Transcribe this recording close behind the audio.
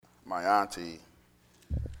my auntie,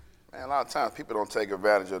 man, a lot of times people don't take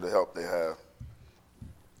advantage of the help they have.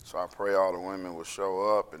 So I pray all the women will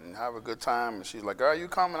show up and have a good time. And she's like, "Are you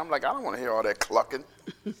coming?" I'm like, "I don't want to hear all that clucking."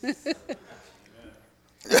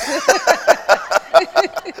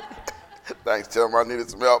 Thanks, Tim. I needed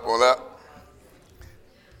some help on that.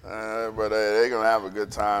 But they're going to have a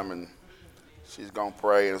good time, and she's going to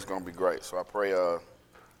pray, and it's going to be great. So I pray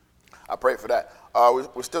for that.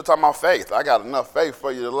 We're still talking about faith. I got enough faith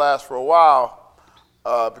for you to last for a while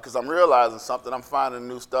because I'm realizing something. I'm finding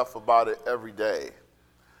new stuff about it every day.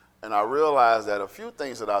 And I realized that a few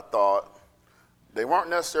things that I thought, they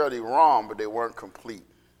weren't necessarily wrong, but they weren't complete.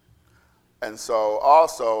 And so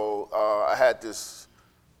also I had this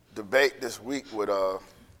debate this week with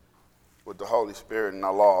the Holy Spirit, and I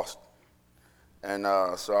lost. And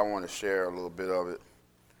so I want to share a little bit of it.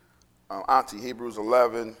 Auntie, Hebrews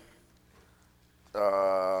 11.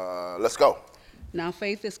 Let's go. Now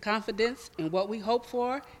faith is confidence in what we hope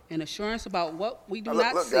for and assurance about what we do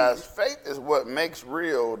not Look, see. guys, faith is what makes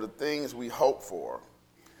real the things we hope for.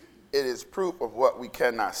 It is proof of what we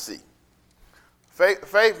cannot see.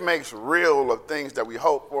 Faith makes real the things that we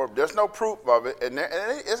hope for. There's no proof of it, and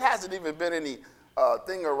it hasn't even been any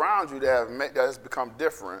thing around you that has become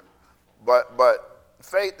different. But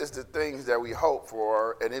faith is the things that we hope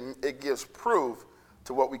for, and it gives proof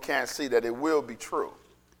to what we can't see that it will be true.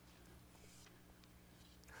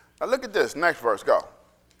 Now look at this, next verse, go.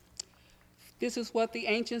 This is what the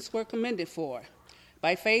ancients were commended for.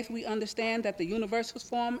 By faith, we understand that the universe was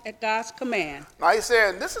formed at God's command. Now he's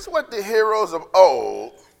saying, this is what the heroes of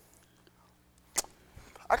old,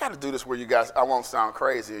 I got to do this where you guys, I won't sound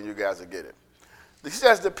crazy and you guys will get it. He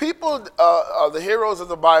says the people, the heroes of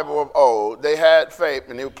the Bible of old, they had faith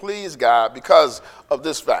and they pleased God because of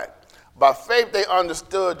this fact. By faith, they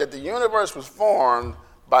understood that the universe was formed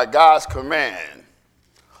by God's command,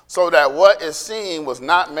 so that what is seen was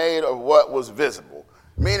not made of what was visible.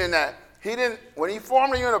 Meaning that when he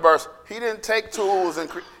formed the universe, he didn't take tools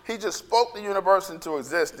and he just spoke the universe into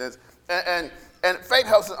existence. And faith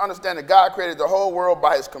helps us understand that God created the whole world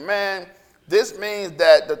by his command. This means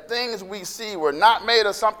that the things we see were not made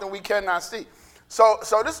of something we cannot see. So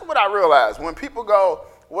this is what I realized. When people go,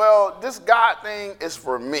 well, this God thing is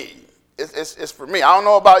for me. It's for me. I don't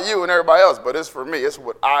know about you and everybody else, but it's for me. It's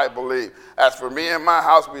what I believe. As for me and my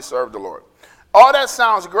house, we serve the Lord. All that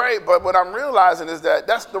sounds great, but what I'm realizing is that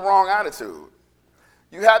that's the wrong attitude.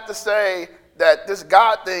 You have to say that this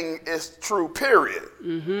God thing is true, period.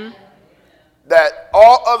 Mm-hmm. That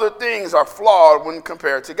all other things are flawed when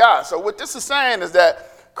compared to God. So what this is saying is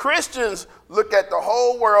that Christians look at the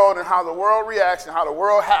whole world and how the world reacts and how the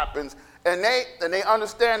world happens, and they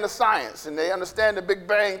understand the science, and they understand the Big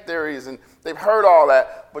Bang theories, and they've heard all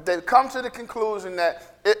that, but they've come to the conclusion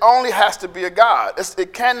that it only has to be a God.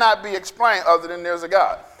 It cannot be explained other than there's a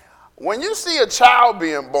God. When you see a child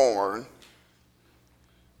being born,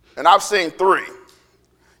 and I've seen 3,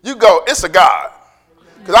 you go, it's a God.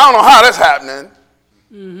 Because I don't know how that's happening.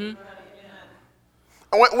 Mm-hmm.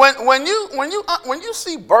 When you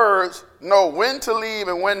see birds know when to leave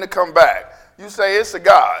and when to come back, you say it's a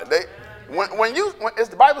God.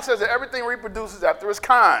 The Bible says that everything reproduces after its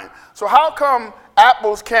kind. So how come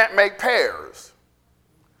apples can't make pears?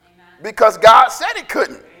 Because God said it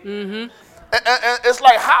couldn't. Mm-hmm. And it's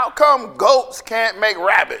like, how come goats can't make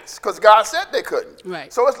rabbits? Because God said they couldn't.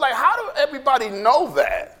 Right. So it's like, how do everybody know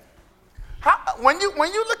that? When you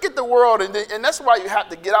look at the world, and that's why you have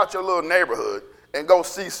to get out your little neighborhood and go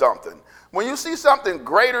see something. When you see something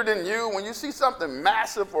greater than you, when you see something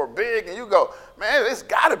massive or big, and you go, man, it's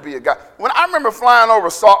got to be a God. When I remember flying over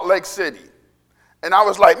Salt Lake City, and I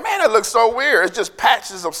was like, man, it looks so weird. It's just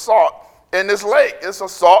patches of salt in this lake. It's a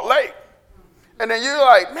salt lake. And then you're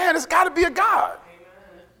like, man, it's got to be a God.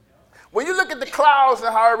 When you look at the clouds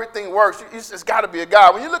and how everything works, it's got to be a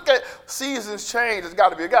God. When you look at seasons change, it's got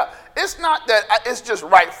to be a God. It's not that it's just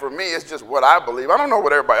right for me. It's just what I believe. I don't know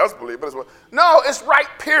what everybody else believes, but it's right,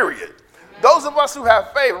 period. Those of us who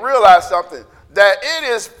have faith realize something, that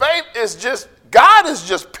faith is just, God is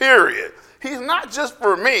just period. He's not just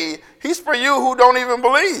for me. He's for you who don't even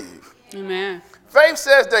believe. Amen. Faith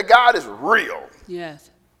says that God is real. Yes.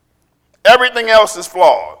 Everything else is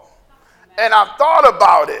flawed. And I've thought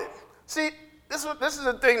about it. See, this is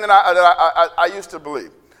the thing that I used to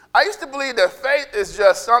believe. I used to believe that faith is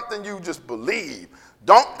just something you just believe.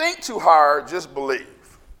 Don't think too hard, just believe.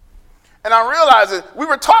 And I realized that we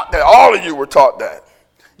were taught that. All of you were taught that.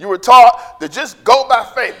 You were taught to just go by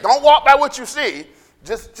faith. Don't walk by what you see.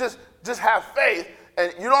 Just have faith.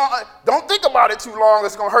 And you don't think about it too long.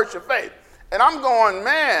 It's going to hurt your faith. And I'm going,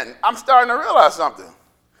 man, I'm starting to realize something.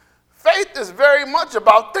 Faith is very much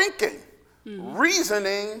about thinking,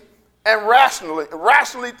 reasoning, and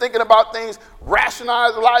rationally thinking about things,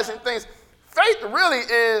 rationalizing things. Faith really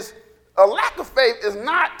is, a lack of faith is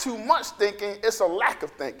not too much thinking, it's a lack of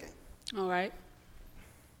thinking. All right.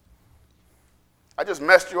 I just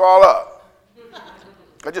messed you all up.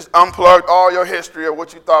 I just unplugged all your history of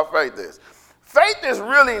what you thought faith is. Faith is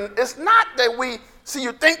really, it's not that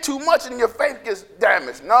you think too much and your faith gets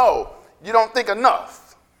damaged. No, you don't think enough.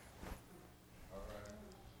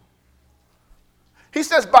 He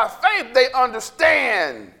says by faith they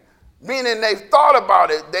understand, meaning they've thought about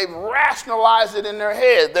it, they've rationalized it in their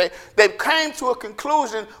head. They've came to a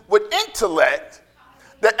conclusion with intellect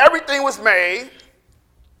that everything was made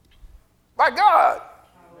by God.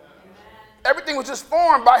 Everything was just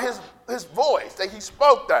formed by his voice, that he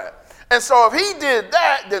spoke that. And so if he did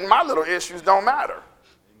that, then my little issues don't matter.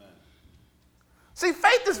 Amen. See,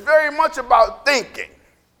 faith is very much about thinking.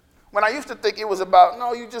 When I used to think it was about,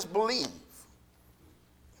 no, you just believe.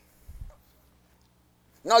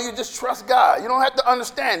 No, you just trust God. You don't have to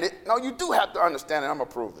understand it. No, you do have to understand it. I'm going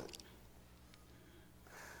to prove it.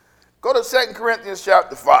 Go to 2 Corinthians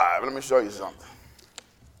chapter 5. Let me show you something.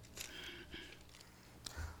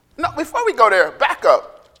 No, before we go there, back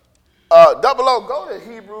up. Go to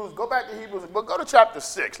Hebrews. Go back to Hebrews. But go to chapter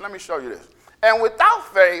 6. Let me show you this. And without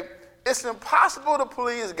faith, it's impossible to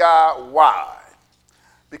please God. Why?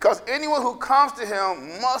 Because anyone who comes to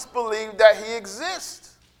him must believe that he exists,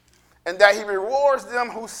 and that he rewards them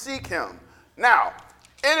who seek him. Now,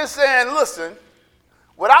 it is saying, listen,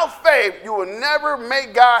 without faith, you will never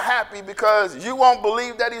make God happy because you won't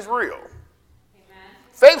believe that he's real. Amen.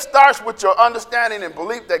 Faith starts with your understanding and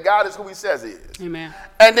belief that God is who he says he is. Amen.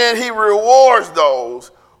 And then he rewards those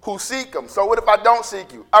who seek him. So what if I don't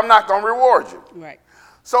seek you? I'm not going to reward you. Right.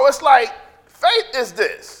 So it's like, faith is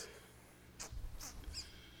this.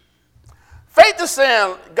 Faith is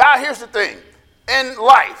saying, God, here's the thing. In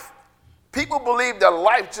life, people believe that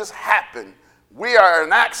life just happened. We are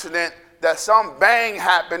an accident, that some bang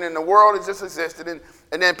happened and the world has just existed. And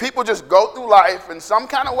then people just go through life in some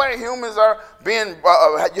kind of way. Humans are being,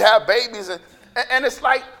 you have babies. And it's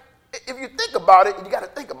like, if you think about it, you got to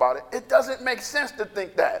think about it. It doesn't make sense to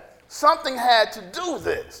think that. Something had to do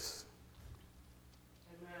this.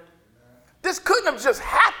 Amen. This couldn't have just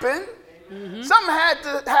happened. Mm-hmm. Something had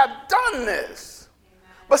to have done this.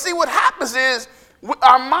 Amen. But see, what happens is,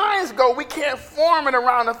 our minds go, we can't form it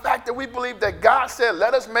around the fact that we believe that God said,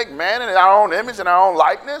 let us make man in our own image and our own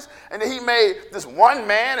likeness. And then he made this one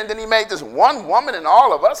man and then he made this one woman and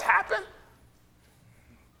all of us happen.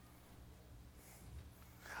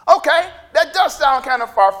 Okay, that does sound kind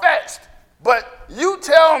of far-fetched, but you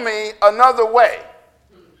tell me another way.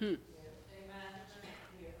 You're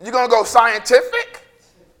going to go scientific?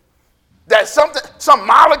 That some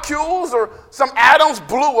molecules or some atoms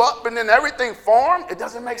blew up and then everything formed? It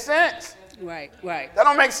doesn't make sense. Right. That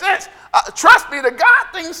don't make sense. Trust me, the God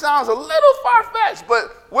thing sounds a little far-fetched,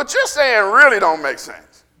 but what you're saying really don't make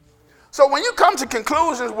sense. So when you come to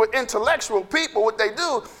conclusions with intellectual people, what they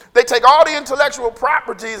do, they take all the intellectual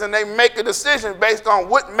properties and they make a decision based on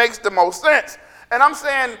what makes the most sense. And I'm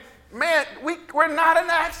saying, man, we're not an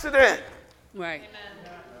accident. Right.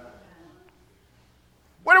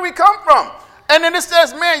 Where do we come from? And then it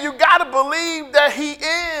says, man, you got to believe that he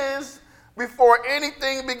is before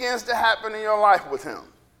anything begins to happen in your life with him.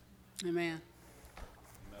 Amen.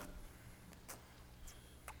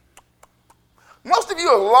 Most of you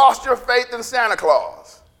have lost your faith in Santa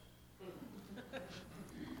Claus.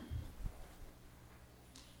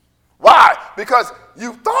 Why? Because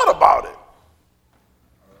you thought about it.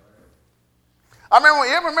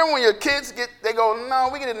 You ever remember when your kids they go,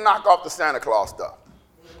 no, we get to knock off the Santa Claus stuff.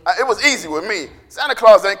 It was easy with me. Santa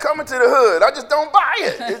Claus ain't coming to the hood. I just don't buy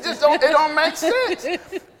it. It don't make sense.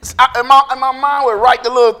 And my mind would write the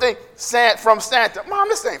little thing, from Santa. Mom,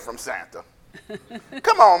 this ain't from Santa.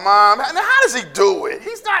 Come on, Mom. Now, how does he do it?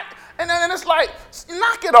 He's not. And then it's like,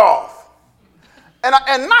 knock it off.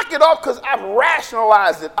 And knock it off because I've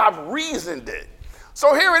rationalized it. I've reasoned it.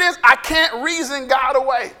 So here it is. I can't reason God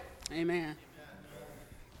away. Amen.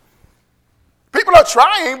 People are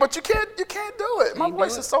trying, but you can't do it. My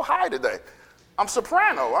voice is so high today. I'm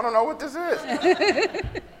soprano. I don't know what this is.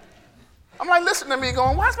 I'm like, listen to me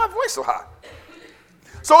going, why is my voice so high?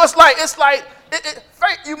 So it's like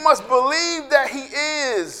faith, you must believe that he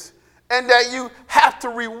is, and that you have to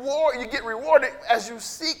you get rewarded as you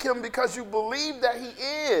seek him because you believe that he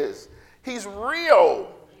is. He's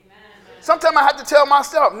real. Sometimes I have to tell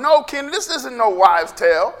myself, no, Ken, this isn't no wives'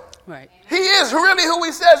 tale. Right. He is really who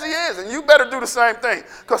he says he is, and you better do the same thing.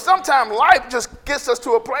 Because sometimes life just gets us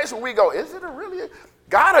to a place where we go, is it really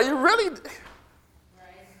God, are you really?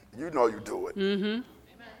 You know you do it. Mm-hmm.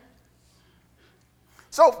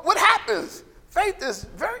 So what happens? Faith is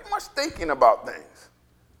very much thinking about things.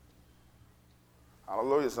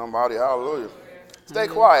 Hallelujah, somebody. Hallelujah. Stay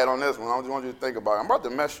quiet on this one. I just want you to think about it. I'm about to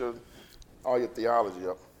mess all your theology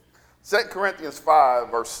up. 2 Corinthians 5,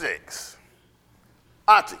 verse 6.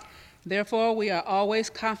 Auntie. Therefore, we are always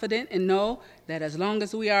confident and know that as long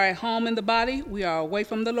as we are at home in the body, we are away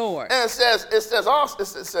from the Lord. And it says,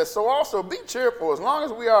 so also be cheerful. As long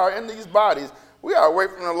as we are in these bodies, we are away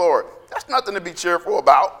from the Lord. That's nothing to be cheerful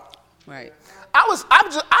about. Right.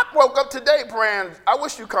 I woke up today praying, I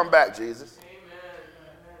wish you come back, Jesus.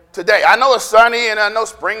 Today. I know it's sunny and I know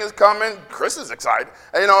spring is coming. Chris is excited,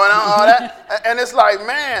 and all that. And it's like,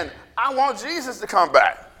 man, I want Jesus to come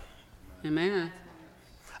back. Amen.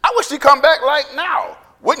 I wish he'd come back like now.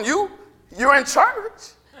 Wouldn't you? You're in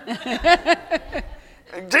church.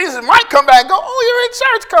 Jesus might come back and go, oh, you're in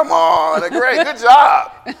church. Come on. Great. Good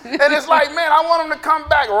job. And it's like, man, I want him to come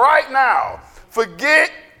back right now.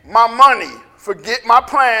 Forget my money. Forget my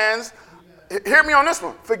plans. Hear me on this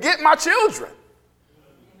one. Forget my children.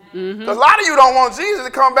 Because a lot of you don't want Jesus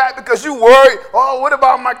to come back because you worry, oh, what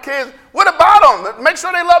about my kids? What about them? Make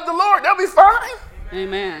sure they love the Lord. They'll be fine.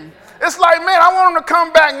 Amen. It's like, man, I want them to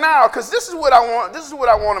come back now because this is what I want. This is what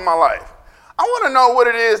I want in my life. I want to know what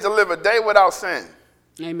it is to live a day without sin.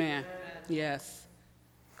 Amen. Yes.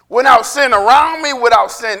 Without sin around me,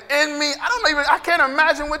 without sin in me. I can't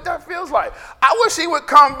imagine what that feels like. I wish he would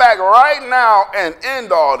come back right now and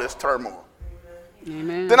end all this turmoil.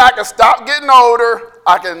 Amen. Then I can stop getting older.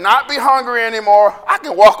 I can not be hungry anymore. I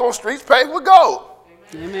can walk on streets paved with gold.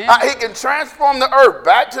 Amen. He can transform the earth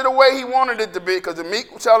back to the way he wanted it to be because the meek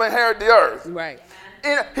shall inherit the earth. Right.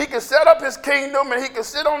 And he can set up his kingdom and he can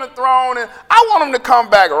sit on the throne. And I want him to come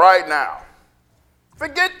back right now.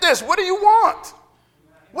 Forget this. What do you want?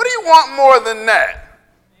 What do you want more than that?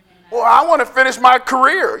 Well, I want to finish my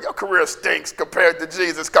career. Your career stinks compared to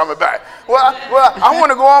Jesus coming back. Well, I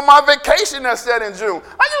want to go on my vacation that's set in June.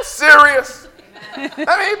 Are you serious? I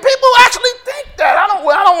mean, people actually think that. I don't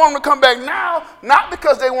want them to come back now, not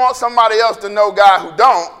because they want somebody else to know God who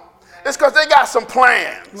don't. It's because they got some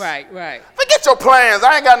plans. Right. Forget your plans.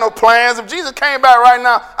 I ain't got no plans. If Jesus came back right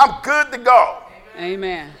now, I'm good to go.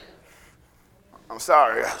 Amen. I'm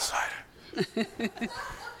sorry, I got excited.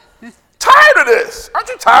 Tired of this. Aren't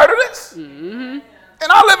you tired of this? Mm-hmm. And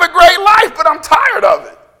I live a great life, but I'm tired of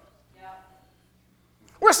it.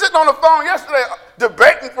 We're sitting on the phone yesterday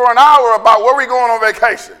debating for an hour about where we going on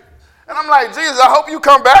vacation. And I'm like, Jesus, I hope you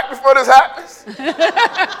come back before this happens.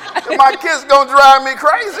 My kids going to drive me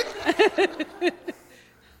crazy.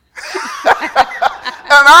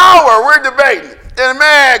 An hour, we're debating. And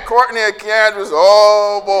man, Courtney and Candace,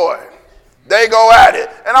 oh boy, they go at it.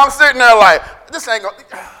 And I'm sitting there like, this ain't going to...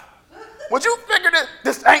 Would you figure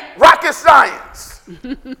this ain't rocket science?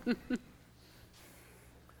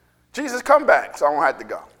 Jesus, come back, so I won't have to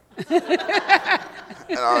go.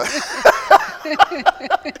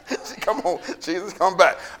 Come on, Jesus, come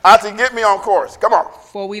back. Auntie, get me on course. Come on.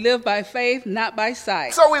 For we live by faith, not by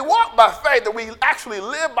sight. So we walk by faith, that we actually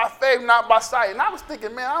live by faith, not by sight. And I was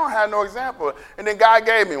thinking, man, I don't have no example. And then God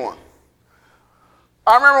gave me one.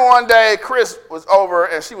 I remember one day Chris was over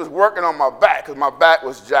and she was working on my back because my back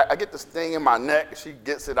was jacked. I get this thing in my neck and she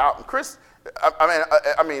gets it out. And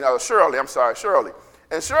Shirley.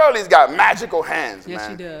 And Shirley's got magical hands, yes, man. Yes,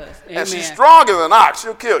 she does. Amen. And she's stronger than an ox.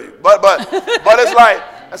 She'll kill you. But it's like,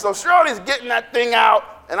 and so Shirley's getting that thing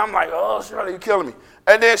out, and I'm like, oh, Shirley, you're killing me.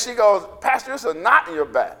 And then she goes, Pastor, it's a knot in your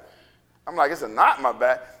back. I'm like, it's a knot in my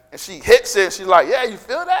back. And she hits it, and she's like, yeah, you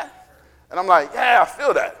feel that? And I'm like, yeah, I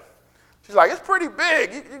feel that. She's like, it's pretty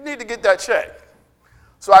big. You need to get that checked.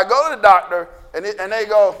 So I go to the doctor, and they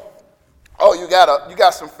go, oh, you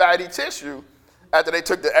got some fatty tissue after they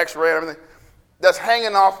took the x-ray and everything that's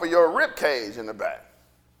hanging off of your rib cage in the back.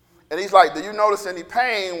 And he's like, do you notice any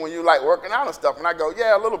pain when you like working out and stuff? And I go,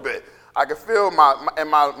 yeah, a little bit. I can feel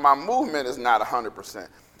my movement is not 100%.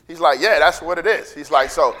 He's like, yeah, that's what it is. He's like,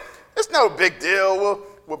 so it's no big deal.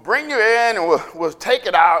 We'll bring you in and we'll take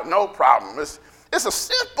it out, no problem. It's a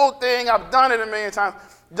simple thing. I've done it a million times.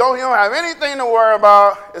 You don't have anything to worry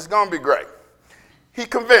about. It's going to be great. He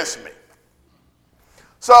convinced me.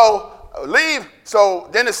 So leave. So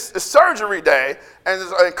then it's surgery day, and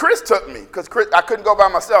Chris took me because I couldn't go by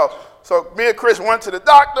myself. So me and Chris went to the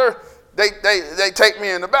doctor. They take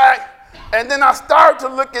me in the back, and then I start to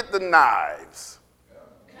look at the knives.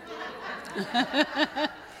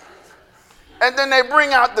 And then they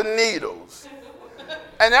bring out the needles,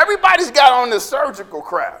 and everybody's got on this surgical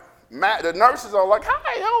crap. The nurses are like,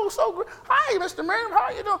 "Hi, oh, so good. Hi, Mr. Merriam, how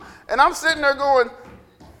you doing?" And I'm sitting there going,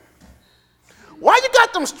 why you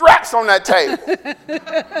got them straps on that table?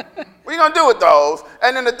 What you going to do with those?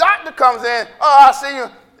 And then the doctor comes in, oh, I'll see you.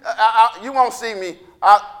 You won't see me.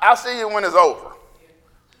 I'll see you when it's over.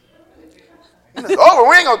 When it's over,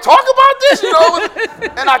 we ain't going to talk about this, you know?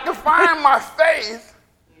 And I can find my faith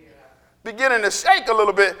beginning to shake a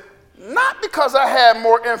little bit, not because I had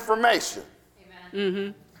more information,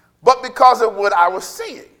 but because of what I was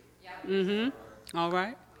seeing. All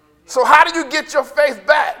right. So how do you get your faith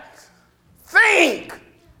back? Think.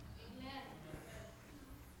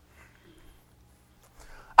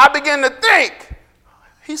 I begin to think.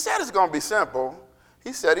 He said it's going to be simple.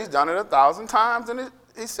 He said he's done it 1,000 times, and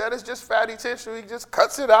he said it's just fatty tissue. He just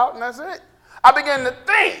cuts it out, and that's it. I begin to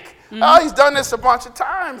think. Oh, he's done this a bunch of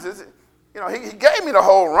times. He gave me the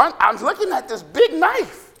whole run. I'm looking at this big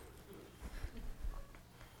knife.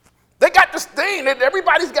 They got this thing that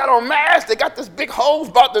everybody's got on masks. They got this big hose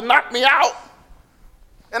about to knock me out.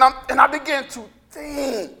 And I began to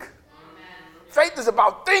think. Faith is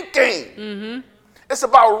about thinking. It's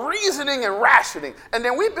about reasoning and rationing. And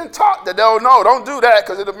then we've been taught that, oh, no, don't do that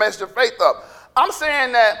because it'll mess your faith up. I'm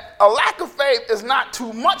saying that a lack of faith is not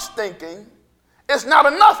too much thinking. It's not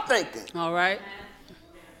enough thinking. All right.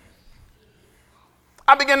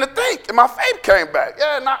 I began to think, and my faith came back.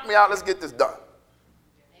 Yeah, knock me out. Let's get this done.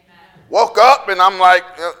 Woke up, and I'm like,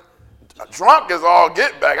 drunk as all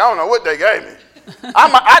get back. I don't know what they gave me.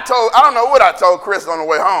 I don't know what I told Chris on the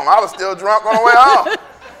way home. I was still drunk on the way home.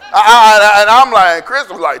 And I'm like, Chris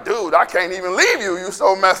was like, dude, I can't even leave you. You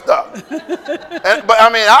so messed up. But I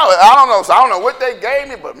mean, I don't know. So I don't know what they gave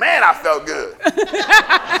me, but man, I felt good.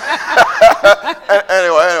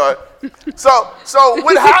 anyway. So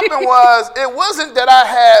what happened was, it wasn't that I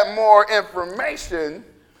had more information.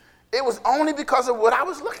 It was only because of what I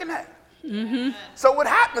was looking at. So what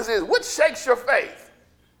happens is, what shakes your faith?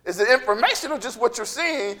 Is it information or just what you're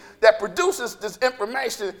seeing that produces this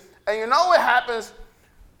information? And you know what happens?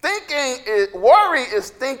 Worry is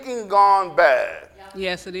thinking gone bad.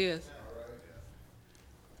 Yes, it is.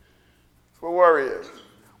 That's what worry is.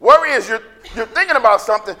 Worry is you're thinking about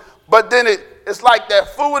something, but then it's like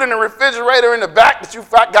that food in the refrigerator in the back that you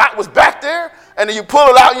forgot was back there, and then you pull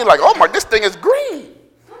it out and you're like, oh my, this thing is green.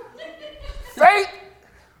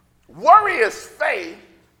 Worry is faith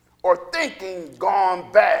or thinking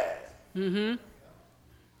gone bad. And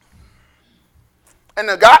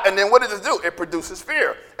then what does it do? It produces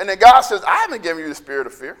fear. And then God says, I haven't given you the spirit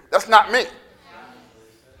of fear. That's not me.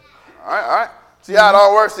 All right. See how it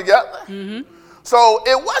all works together? So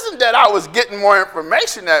it wasn't that I was getting more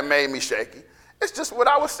information that made me shaky. It's just what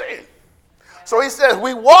I was seeing. So he says,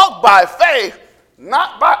 we walk by faith,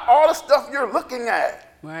 not by all the stuff you're looking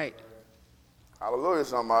at. Right. Hallelujah,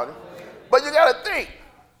 somebody. But you got to think.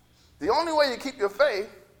 The only way you keep your faith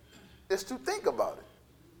is to think about it.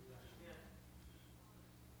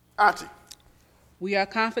 Auntie. We are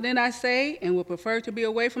confident, I say, and will prefer to be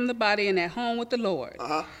away from the body and at home with the Lord.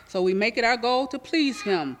 So we make it our goal to please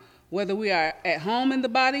him, whether we are at home in the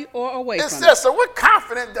body or away from it. So we're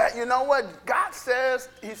confident that, you know what, God says,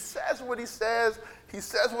 he says what he says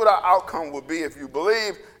what our outcome will be if you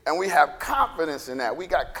believe, and we have confidence in that. We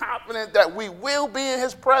got confidence that we will be in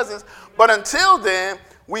his presence, but until then,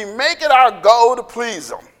 we make it our goal to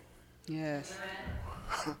please him. Yes.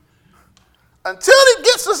 Until he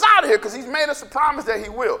gets us out of here, because he's made us a promise that he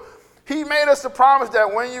will. He made us a promise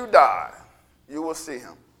that when you die, you will see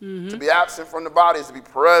him. To be absent from the body is to be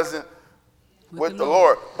present with the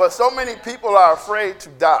Lord. But so many people are afraid to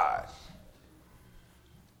die.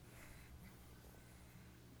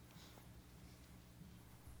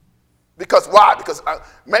 Because why? Because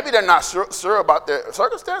maybe they're not sure about their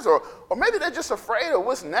circumstance, or maybe they're just afraid of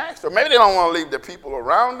what's next, or maybe they don't want to leave the people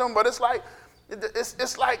around them. But it's like,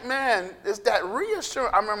 man, it's that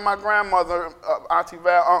reassurance. I remember my grandmother, Auntie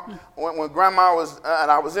Val, when Grandma was,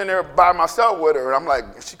 and I was in there by myself with her, and I'm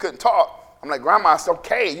like, she couldn't talk. I'm like, Grandma, it's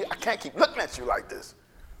okay. I can't keep looking at you like this.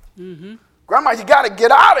 Grandma, you got to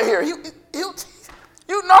get out of here. You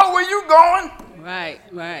know where you're going.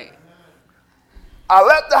 Right. I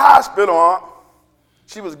left the hospital on.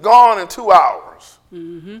 She was gone in 2 hours.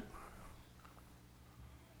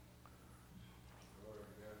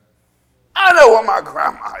 I know what my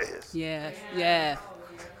grandma is. Yes. That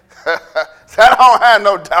I don't have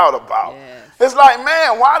no doubt about. Yes. It's like,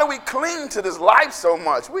 man, why do we cling to this life so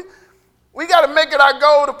much? We got to make it our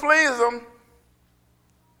goal to please him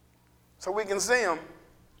so we can see him.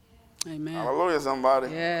 Amen. Hallelujah,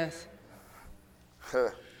 somebody. Yes.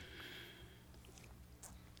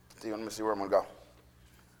 Let me see where I'm going to go.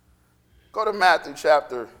 Go to Matthew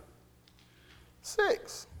chapter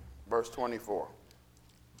 6, verse 24.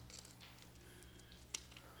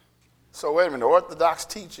 So wait a minute, the orthodox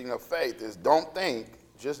teaching of faith is don't think,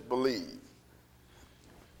 just believe.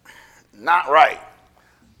 Not right.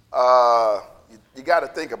 You got to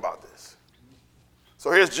think about this.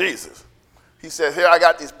 So here's Jesus. He says, here I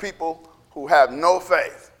got these people who have no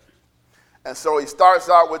faith. And so he starts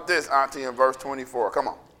out with this, Auntie, in verse 24. Come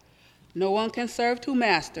on. No one can serve two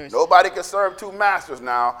masters. Nobody can serve two masters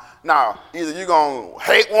now. Now, either you're going to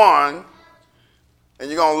hate one and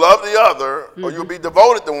you're going to love the other, or you'll be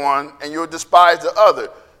devoted to one and you'll despise the other.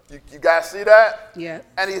 You guys see that? Yeah.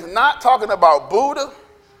 And he's not talking about Buddha.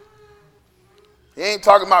 He ain't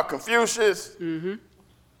talking about Confucius.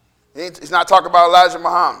 He's not talking about Elijah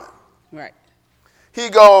Muhammad. Right. He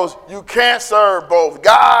goes, you can't serve both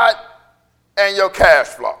God and your cash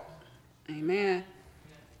flow. Amen.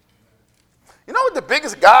 You know what the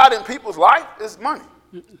biggest God in people's life is? Money.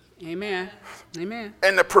 Amen. Amen.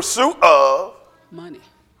 And the pursuit of. Money.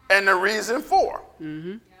 And the reason for.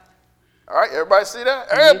 All right, everybody see that?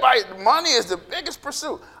 Everybody, money is the biggest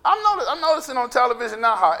pursuit. I'm noticing on television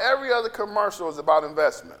now how every other commercial is about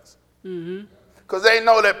investments. Because they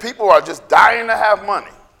know that people are just dying to have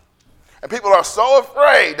money. And people are so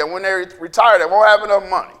afraid that when they retire, they won't have enough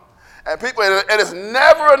money. And people, it is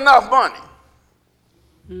never enough money.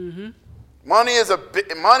 Money is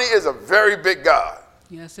a very big God.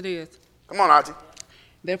 Yes, it is. Come on, Auntie.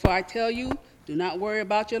 Therefore, I tell you, do not worry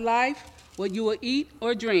about your life, what you will eat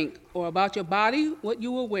or drink, or about your body, what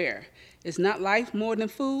you will wear. Is not life more than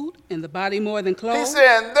food, and the body more than clothes? He's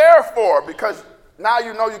saying, therefore, because now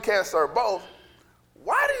you know you can't serve both,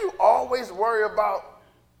 why do you always worry about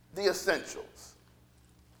the essentials?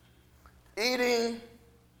 Eating,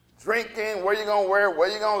 drinking, where you going to wear, where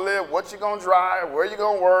you going to live, what you going to drive, where you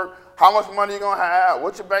going to work, how much money you going to have,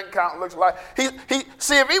 what your bank account looks like.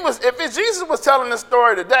 If Jesus was telling this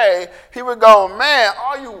story today, he would go, man,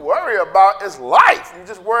 all you worry about is life. You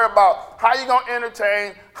just worry about how you going to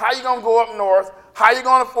entertain, how you going to go up north, how you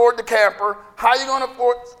going to afford the camper, how you going to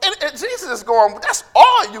afford, and Jesus is going, that's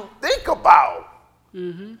all you think about.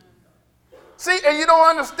 See, and you don't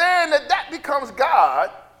understand that becomes God,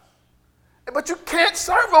 but you can't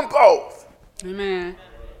serve them both. Amen.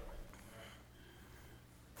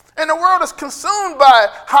 And the world is consumed by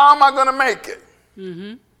how am I going to make it?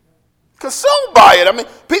 Consumed by it. I mean,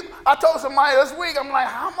 I told somebody this week, I'm like,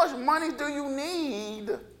 how much money do you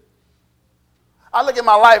need? I look at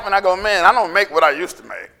my life and I go, man, I don't make what I used to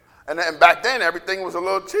make. And then back then, everything was a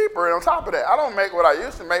little cheaper. And on top of that, I don't make what I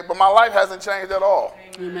used to make, but my life hasn't changed at all.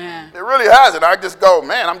 Amen. It really hasn't. I just go,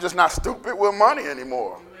 man, I'm just not stupid with money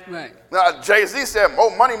anymore. Right. Now, Jay-Z said,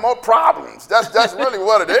 more money, more problems. That's really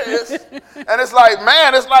what it is. And it's like,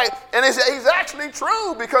 man, and he's actually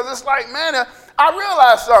true, because it's like, man, I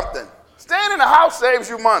realized something. Staying in the house saves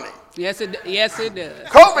you money. Yes, it does.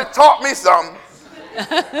 COVID taught me something.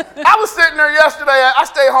 I was sitting there yesterday. I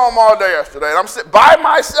stayed home all day yesterday, and I'm sitting by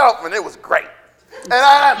myself, and it was great. And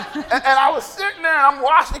I was sitting there, and I'm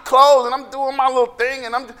washing clothes, and I'm doing my little thing,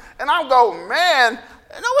 and I'm going, man,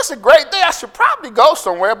 you know, it's a great day. I should probably go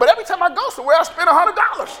somewhere, but every time I go somewhere, I spend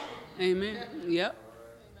 $100. Amen. Yep.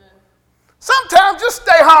 Sometimes just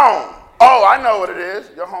stay home. Oh, I know what it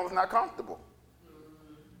is. Your home's not comfortable.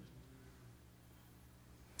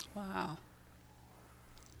 Wow.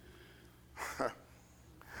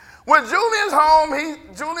 When Julian's home,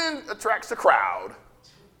 Julian attracts a crowd.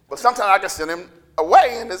 But sometimes I can send him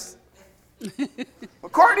away, and it's...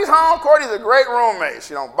 When Courtney's home, Courtney's a great roommate.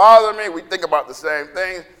 She don't bother me. We think about the same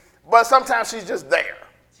things. But sometimes she's just there.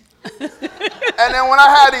 And then when I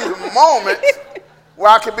have these moments where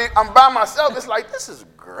I'm by myself, it's like, this is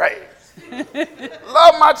great.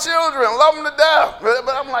 Love my children, love them to death.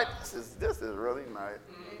 But I'm like, this is really nice.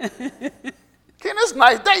 Ken, this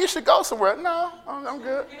nice day, you should go somewhere. No, I'm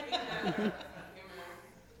good.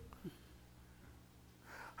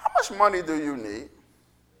 How much money do you need?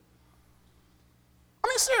 I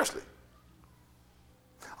mean, seriously.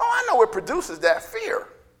 Oh, I know what produces that fear.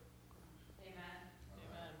 Amen.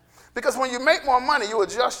 Because when you make more money, you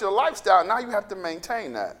adjust your lifestyle. Now you have to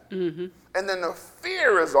maintain that. And then the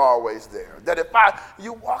fear is always there. That if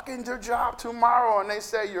you walk into your job tomorrow and they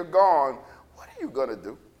say you're gone, what are you going to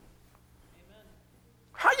do? Amen.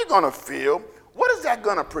 How are you going to feel? What is that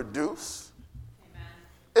going to produce? Amen.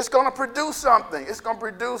 It's going to produce something. It's going to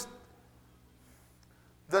produce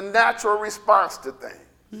the natural response to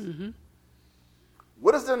things.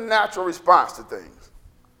 What is the natural response to things?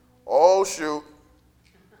 Oh, shoot.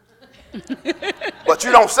 But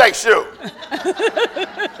you don't say shoot.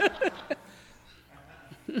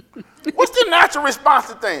 What's the natural response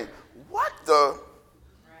to things? What the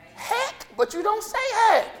heck? But you don't say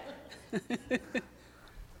heck.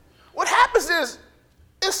 What happens is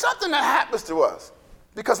it's something that happens to us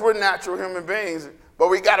because we're natural human beings. But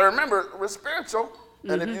we got to remember, we're spiritual.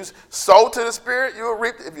 And if you sow to the spirit, you will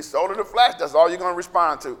reap. If you sow to the flesh, that's all you're going to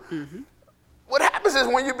respond to. What happens is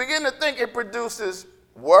when you begin to think, it produces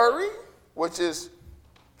worry, which is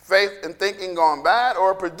faith and thinking gone bad,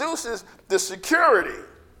 or it produces the security,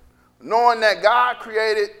 knowing that God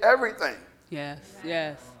created everything. Yes,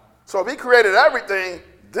 yes. So if he created everything,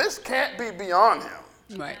 this can't be beyond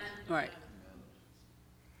him. Right, right.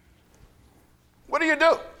 What do you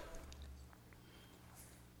do?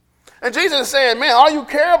 And Jesus is saying, man, all you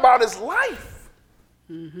care about is life.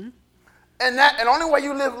 And the only way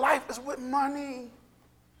you live life is with money.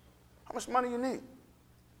 How much money you need?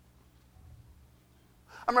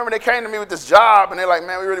 I remember they came to me with this job, and they're like,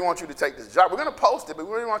 man, we really want you to take this job. We're going to post it, but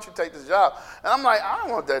we really want you to take this job. And I'm like, I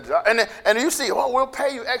don't want that job. And you see, oh, we'll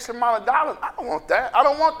pay you X amount of dollars. I don't want that. I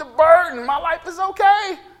don't want the burden. My life is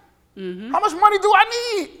okay. How much money do I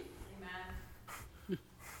need? Amen.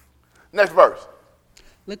 Next verse.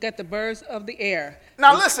 Look at the birds of the air.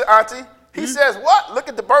 Now listen, Auntie. He says what? Look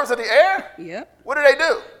at the birds of the air? Yep. What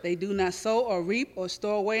do? They do not sow or reap or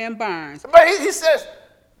store away in barns. But he says,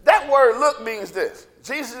 that word look means this.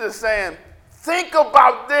 Jesus is saying, think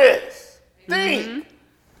about this. Think.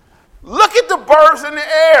 Look at the birds in the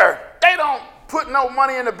air. They don't put no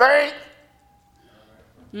money in the bank.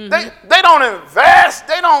 They don't invest.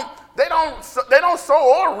 They don't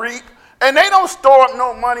sow or reap. And they don't store up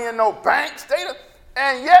no money in no banks.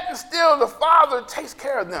 And yet and still the Father takes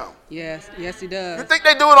care of them. Yes, yes, he does. You think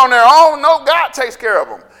they do it on their own? No, God takes care of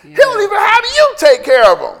them. Yeah. He'll even have you take care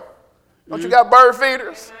of them. Don't you got bird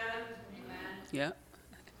feeders? Yeah.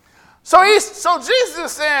 So Jesus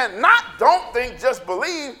is saying, not don't think, just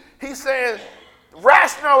believe. He's saying,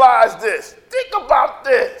 rationalize this. Think about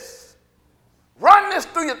this. Run this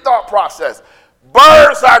through your thought process.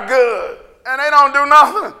 Birds are good, and they don't do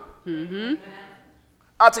nothing.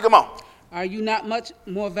 Auntie, come on. Are you not much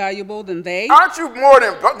more valuable than they? Aren't you more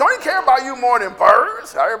than, don't he care about you more than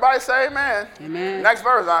birds? Everybody say amen. Amen. Next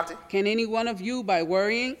verse, Auntie. Can any one of you, by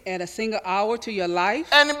worrying, add a single hour to your life?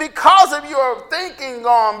 And because of your thinking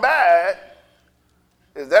gone bad,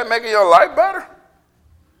 is that making your life better?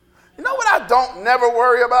 You know what I don't never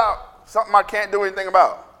worry about? Something I can't do anything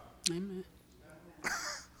about. Amen.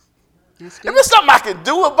 If it's something I can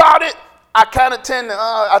do about it, I kind of tend to,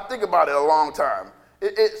 I think about it a long time.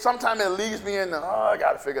 Sometimes it leaves me in the, I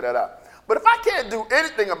got to figure that out. But if I can't do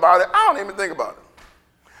anything about it, I don't even think about it.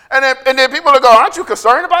 And then people will go, aren't you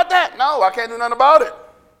concerned about that? No, I can't do nothing about it.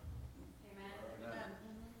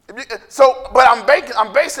 But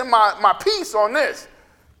I'm basing my peace on this.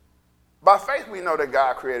 By faith, we know that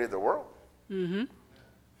God created the world.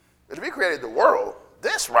 If he created the world,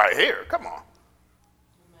 this right here, come on.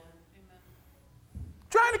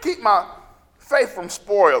 Trying to keep my faith from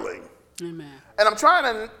spoiling. Amen. And I'm trying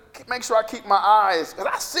to make sure I keep my eyes, because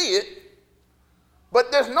I see it,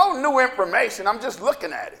 but there's no new information. I'm just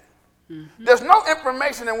looking at it. There's no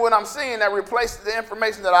information in what I'm seeing that replaces the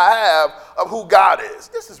information that I have of who God is.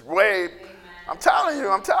 This is way, I'm telling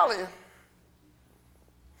you.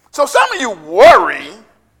 So some of you worry,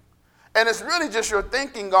 and it's really just your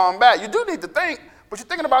thinking gone bad. You do need to think, but you're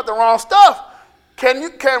thinking about the wrong stuff. Can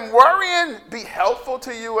worrying be helpful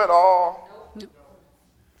to you at all? No.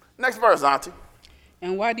 Next verse, Auntie.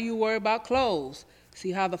 And why do you worry about clothes?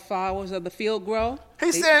 See how the flowers of the field grow?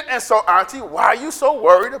 He said, and so, Auntie, why are you so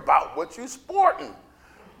worried about what you're sporting?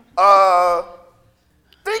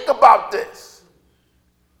 Think about this.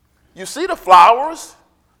 You see the flowers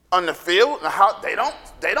on the field, and how they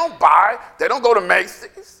don't buy, they don't go to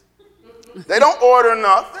Macy's, they don't order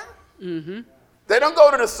nothing. They don't go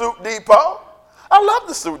to the Suit Depot. I love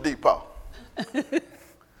the Suit Depot.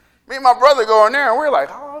 Me and my brother go in there, and we're like,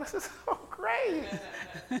 oh, this is so great.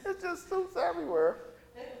 It's just suits everywhere.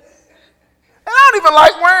 And I don't even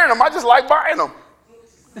like wearing them. I just like buying them.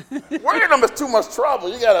 Wearing them is too much trouble.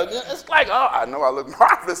 It's like, oh, I know I look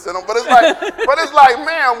marvelous in them, but it's like,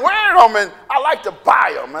 man, wearing them, and I like to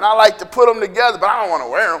buy them, and I like to put them together, but I don't want to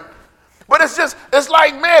wear them. But it's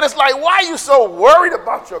like, why are you so worried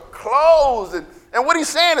about your clothes? And what he's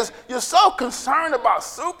saying is, you're so concerned about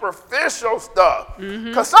superficial stuff.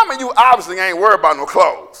 Because some of you obviously ain't worried about no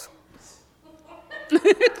clothes.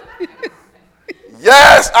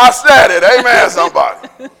 Yes, I said it. Amen, somebody.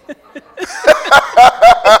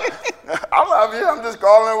 I love you. I'm just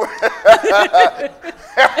calling it.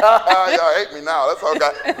 Y'all hate me now. That's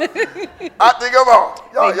okay. I think, come on.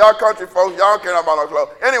 Y'all country folks, y'all don't care about no clothes.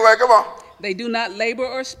 Anyway, come on. They do not labor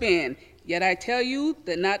or spin. Yet I tell you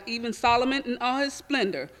that not even Solomon in all his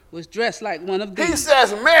splendor was dressed like one of these. He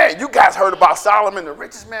says, man, you guys heard about Solomon, the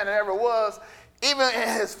richest man that ever was. Even in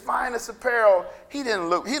his finest apparel, he don't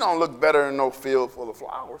look better than no field full of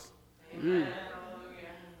flowers. Mm.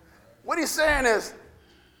 What he's saying is,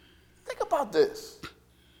 think about this.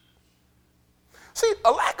 See,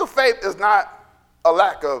 a lack of faith is not a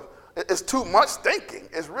lack of, it's too much thinking.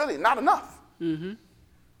 It's really not enough. Mm-hmm.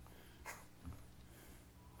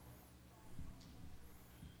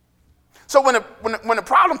 So when the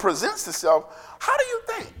problem presents itself, how do you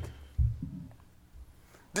think?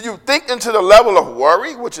 Do you think into the level of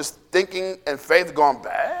worry, which is thinking and faith gone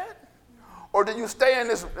bad? Or do you stay in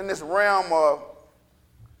this realm of,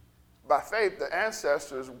 by faith, the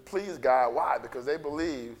ancestors pleased God? Why? Because they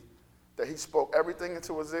believed that he spoke everything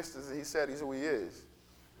into existence and he said he's who he is.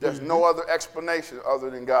 There's no other explanation other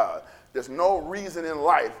than God. There's no reason in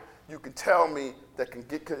life you can tell me that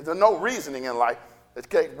there's no reasoning in life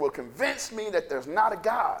that will convince me that there's not a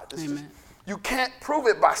God. You can't prove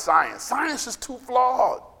it by science. Science is too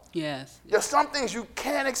flawed. Yes. There's some things you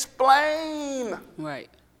can't explain. Right.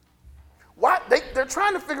 Why they're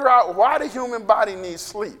trying to figure out why the human body needs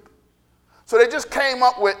sleep. So they just came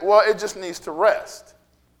up with, well, it just needs to rest.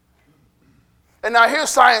 And now here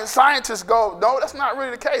scientists go, no, that's not really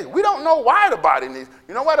the case. We don't know why the body needs.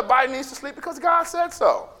 You know why the body needs to sleep? Because God said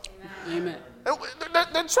so. Amen. They're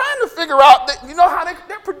trying to figure out that, you know how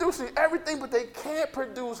they're producing everything, but they can't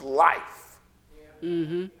produce life.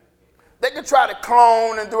 Mm-hmm. They can try to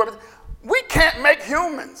clone and do everything. We can't make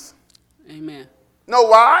humans. Amen. Know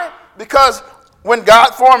why? Because when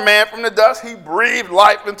God formed man from the dust, he breathed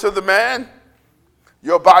life into the man.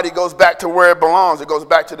 Your body goes back to where it belongs. It goes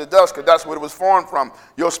back to the dust because that's what it was formed from.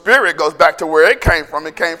 Your spirit goes back to where it came from.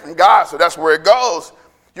 It came from God, so that's where it goes.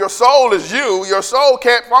 Your soul is you. Your soul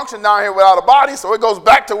can't function down here without a body, so it goes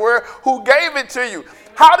back to who gave it to you.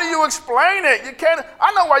 How do you explain it? You can't.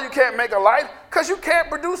 I know why you can't make a life, because you can't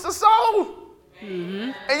produce a soul.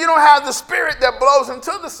 Mm-hmm. And you don't have the spirit that blows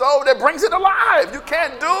into the soul that brings it alive. You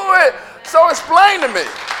can't do it. So explain to me.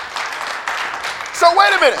 So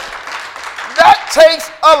wait a minute. That takes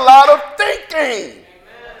a lot of thinking. Amen.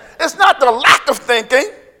 It's not the lack of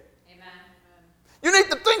thinking. Amen. You need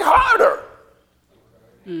to think harder.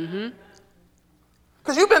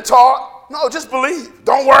 Because you've been taught, no, just believe.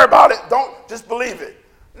 Don't worry about it. Don't just believe it.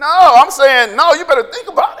 No, I'm saying, no, you better think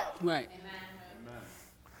about it. Right. Amen.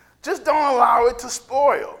 Just don't allow it to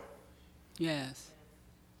spoil. Yes.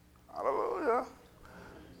 Hallelujah.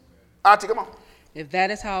 Auntie, come on. If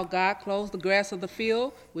that is how God clothes the grass of the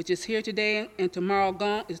field, which is here today and tomorrow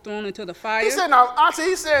gone, is thrown into the fire. He said,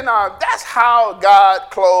 now, that's how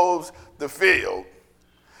God clothes the field.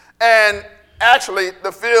 And actually,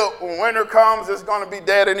 the field, when winter comes, it's going to be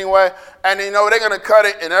dead anyway. And, they're going to cut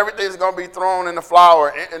it, and everything's going to be thrown in the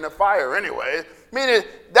fire anyway. Meaning,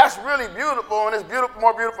 that's really beautiful, and it's beautiful,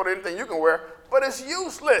 more beautiful than anything you can wear, but it's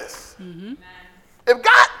useless. Mm-hmm. If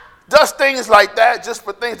God does things like that just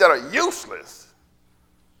for things that are useless,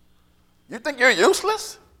 you think you're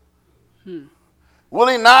useless? Will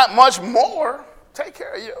he not much more take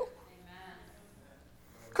care of you?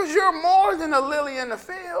 Because you're more than a lily in the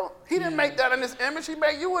field. He didn't make that in his image. He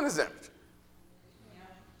made you in his image.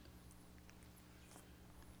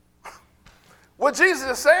 What Jesus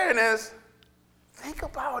is saying is, think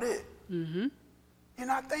about it. Mm-hmm. You're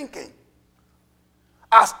not thinking.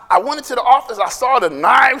 I went into the office. I saw the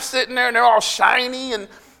knives sitting there, and they're all shiny, and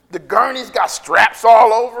the gurney's got straps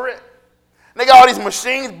all over it. And they got all these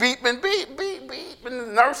machines beeping, beep, beep, beep. And the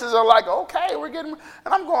nurses are like, okay, we're getting...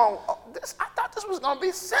 And I'm going, I thought this was going to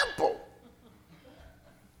be simple.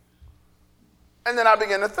 And then I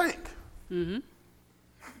began to think. Because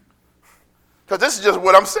this is just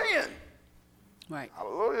what I'm saying. Right.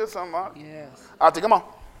 Hallelujah, somebody. Yes. Auntie, come on.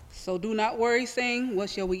 So do not worry, saying, what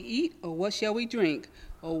shall we eat, or what shall we drink,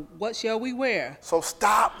 or what shall we wear? So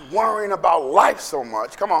stop worrying about life so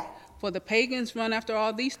much. Come on. For the pagans run after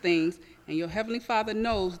all these things, and your heavenly Father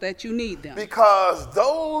knows that you need them. Because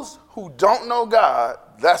those who don't know God,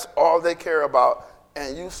 that's all they care about,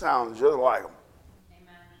 and you sound just like them.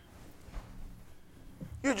 Amen.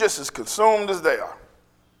 You're just as consumed as they are.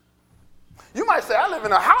 You might say, I live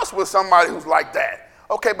in a house with somebody who's like that.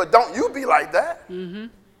 Okay, but don't you be like that. Mm-hmm.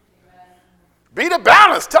 Be the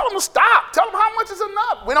balance. Tell them to stop. Tell them how much is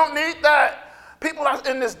enough. We don't need that. People are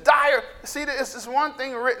in this dire, see, it's this one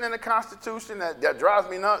thing written in the Constitution that drives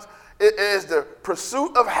me nuts. It is the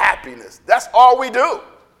pursuit of happiness. That's all we do.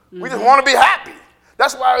 Mm-hmm. We just want to be happy.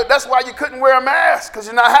 That's why you couldn't wear a mask, because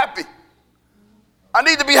you're not happy. I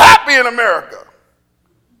need to be happy in America.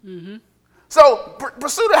 Mm-hmm. So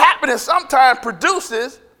pursuit of happiness sometimes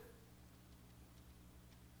produces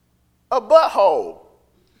a butthole.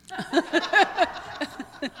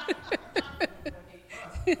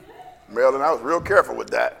 Marilyn, I was real careful with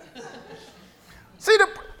that. See, the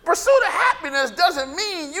pursuit of happiness doesn't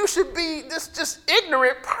mean you should be this just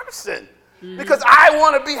ignorant person because I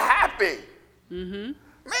want to be happy. Man,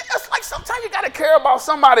 it's like sometimes you got to care about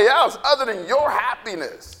somebody else other than your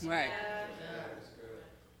happiness. Right.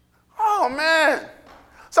 Oh, man.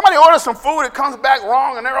 Somebody orders some food, it comes back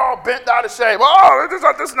wrong, and they're all bent out of shape. Oh,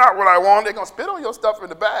 this is not what I want. They're going to spit on your stuff in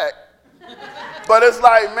the bag. But it's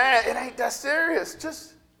like, man, it ain't that serious.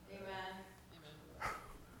 Just,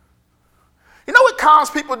 you know what calms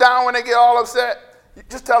people down when they get all upset? You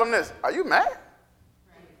just tell them this. Are you mad?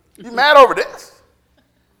 You mad over this?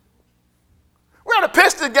 We're at a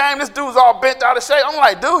Pistons game. This dude's all bent out of shape. I'm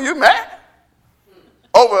like, dude, you mad?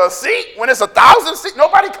 Over a seat when it's 1,000 seats?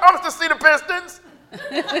 Nobody comes to see the Pistons.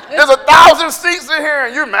 There's 1,000 seats in here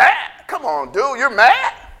and you're mad? Come on, dude, you're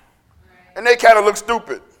mad? And they kind of look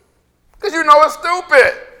stupid. Because you know it's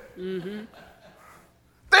stupid.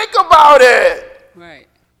 Think about it. Right.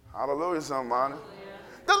 Hallelujah, somebody.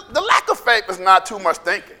 The lack of faith is not too much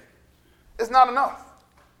thinking. It's not enough.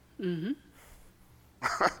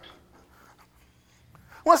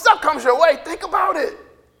 When stuff comes your way, think about it.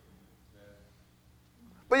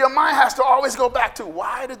 But your mind has to always go back to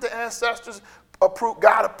why did the ancestors approve?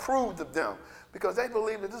 God approved of them because they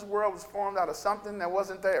believed that this world was formed out of something that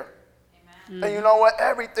wasn't there. And you know what?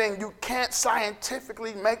 Everything, you can't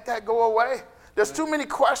scientifically make that go away. There's too many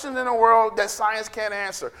questions in the world that science can't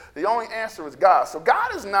answer. The only answer is God. So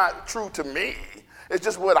God is not true to me. It's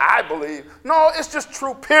just what I believe. No, it's just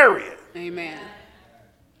true, period. Amen.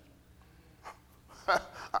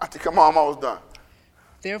 I think I'm almost done.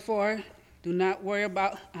 Therefore, do not worry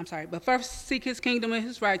about, but first seek his kingdom and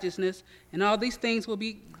his righteousness, and all these things will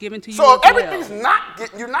be given to you. So as everything's well.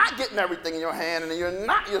 you're not getting everything in your hand, and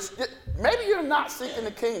maybe you're not seeking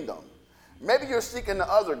the kingdom. Maybe you're seeking the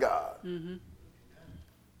other God.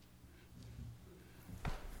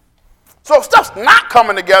 So if stuff's not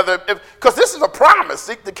coming together, because this is a promise,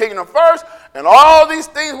 seek the kingdom first, and all these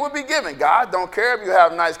things will be given. God don't care if you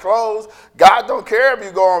have nice clothes. God don't care if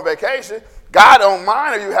you go on vacation. God don't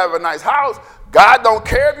mind if you have a nice house. God don't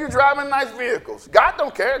care if you're driving nice vehicles. God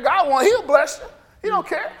don't care. He'll bless you. He don't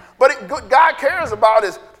care. But God cares about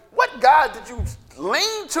is what God did you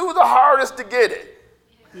lean to the hardest to get it?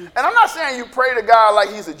 And I'm not saying you pray to God like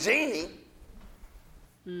he's a genie.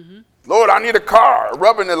 Lord, I need a car,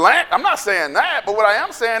 rubbing the lamp. I'm not saying that, but what I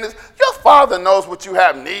am saying is your Father knows what you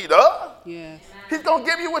have need of. Yes. He's going to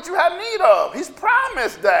give you what you have need of. He's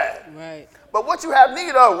promised that. Right. But what you have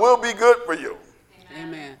need of will be good for you.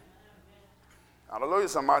 Amen. Hallelujah,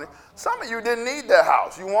 somebody. Some of you didn't need that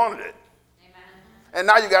house. You wanted it. And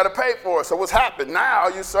now you got to pay for it. So what's happened? Now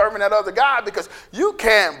you're serving that other guy because you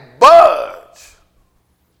can't budge.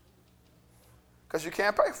 Because you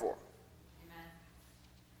can't pay for it.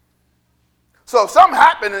 So if something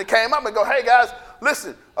happened and it came up and go, hey guys,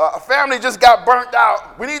 listen, a family just got burnt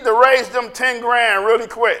out. We need to raise them 10 grand really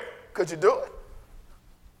quick. Could you do it?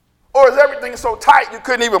 Or is everything so tight you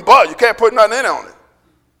couldn't even budge? You can't put nothing in on it.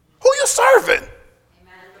 Who you serving?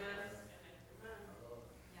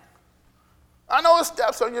 I know it's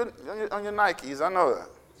steps on your Nikes. I know that.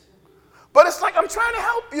 But it's like I'm trying to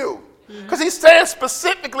help you. Because he's saying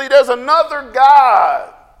specifically there's another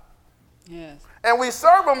God. Yes. And we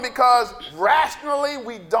serve him because rationally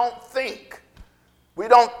we don't think. We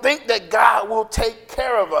don't think that God will take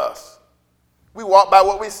care of us. We walk by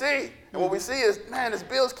what we see. And what we see is, man, his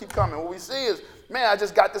bills keep coming. What we see is, man, I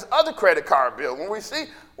just got this other credit card bill. When we see,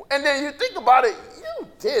 and then you think about it, you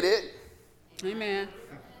did it. Amen.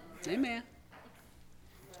 Amen.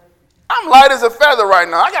 I'm light as a feather right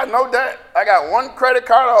now. I got no debt. I got one credit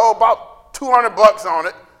card. I owe about $200 on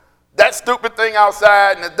it. That stupid thing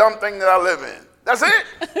outside and the dumb thing that I live in. That's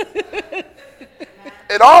it.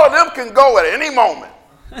 And all of them can go at any moment.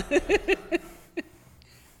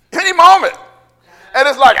 Any moment. And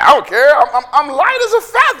it's like, I don't care. I'm light as a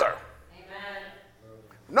feather. Amen.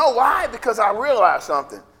 No, why? Because I realized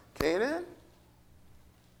something. Kenan,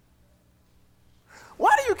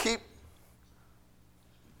 why do you keep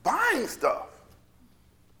buying stuff?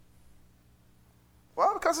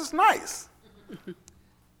 Well, because it's nice.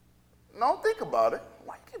 Don't think about it.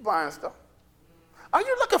 Why you keep buying stuff? Are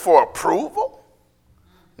you looking for approval?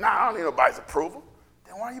 Nah, I don't need nobody's approval.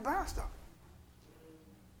 Then why are you buying stuff?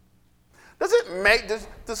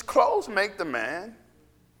 Does clothes make the man?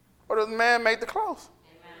 Or does the man make the clothes?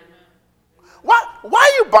 Why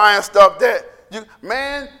are you buying stuff that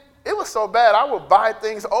man, it was so bad I would buy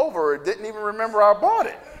things over and didn't even remember I bought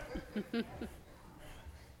it.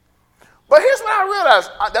 But here's what I realized.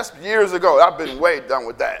 That's years ago. I've been way done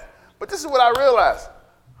with that. But this is what I realized.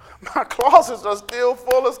 My closets are still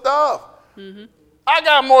full of stuff. I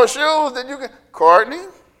got more shoes than you can. Courtney?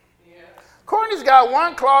 Yeah. Courtney's got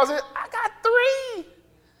one closet. I got 3.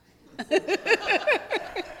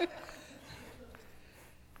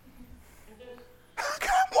 I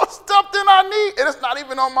got more stuff than I need, and it's not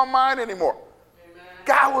even on my mind anymore. Amen.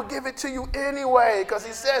 God will give it to you anyway, because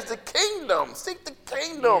he says the kingdom. Seek the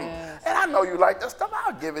kingdom. Yes. And I know you like that stuff.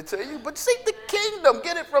 I'll give it to you. But seek the kingdom.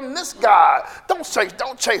 Get it from this God. Don't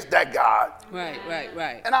chase that God. Right.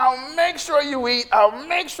 And I'll make sure you eat. I'll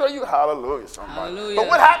make sure you, hallelujah, somebody. Hallelujah. But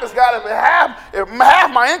what happens, God, if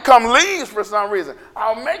half my income leaves for some reason,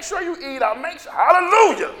 I'll make sure you eat. I'll make sure,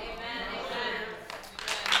 hallelujah. Amen.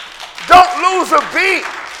 Don't lose a beat.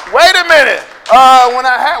 Wait a minute.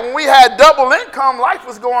 When we had double income, life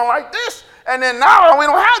was going like this. And then now we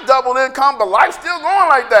don't have double income, but life's still going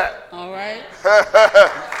like that. All right.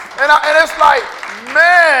 and it's like,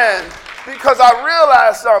 man, because I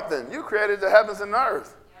realized something. You created the heavens and the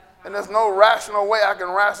earth. And there's no rational way I can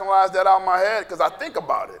rationalize that out of my head because I think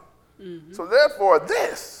about it. Mm-hmm. So therefore,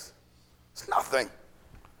 this is nothing.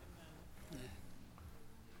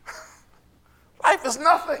 Life is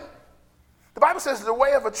nothing. The Bible says the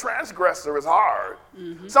way of a transgressor is hard.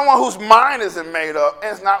 Mm-hmm. Someone whose mind isn't made up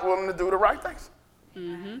and is not willing to do the right things.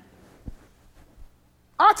 Mm-hmm.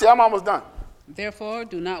 Auntie, I'm almost done. Therefore,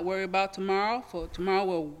 do not worry about tomorrow, for tomorrow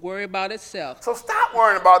will worry about itself. So stop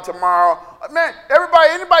worrying about tomorrow. Man,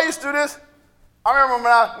 anybody used to do this? I remember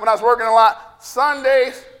when I was working a lot,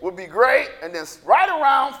 Sundays would be great, and then right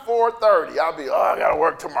around 4:30, I'll be, I got to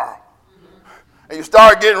work tomorrow. And you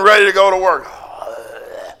start getting ready to go to work.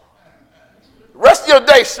 Rest of your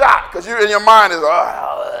day shot because you in your mind is, you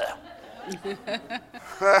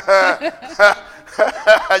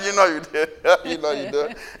know you did. You know you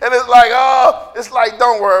did. And it's like,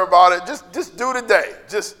 don't worry about it. Just do the day.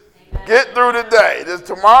 Just get through the day.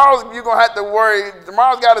 Tomorrow's you're gonna have to worry.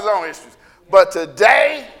 Tomorrow's got its own issues. But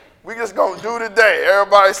today, we just gonna do the day.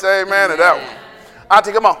 Everybody say amen to that one.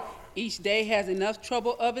 Auntie, come on. Each day has enough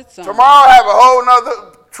trouble of its own. Tomorrow have a whole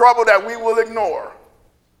nother trouble that we will ignore.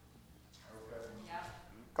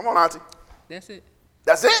 Come on, Auntie. That's it.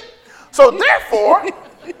 That's it? So therefore,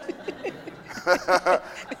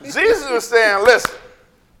 Jesus is saying, listen,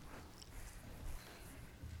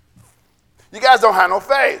 you guys don't have no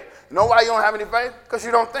faith. You know why you don't have any faith? Because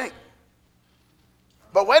you don't think.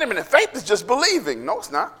 But wait a minute, faith is just believing. No, it's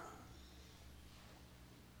not.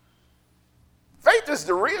 Faith is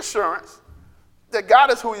the reassurance that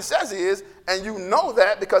God is who he says he is, and you know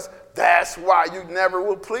that because that's why you never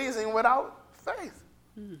will please him without faith.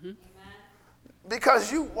 Mm-hmm.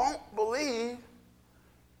 Because you won't believe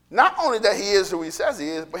not only that he is who he says he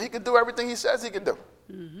is, but he can do everything he says he can do.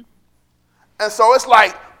 Mm-hmm. And so it's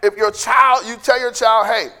like if you tell your child,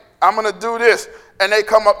 hey, I'm going to do this, and they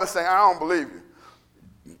come up and say, I don't believe you.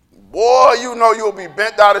 Boy, you know you'll be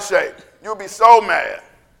bent out of shape. You'll be so mad.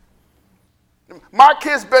 My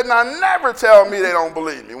kids better not never tell me they don't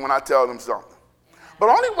believe me when I tell them something. But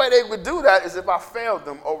the only way they would do that is if I failed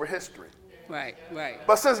them over history. Right.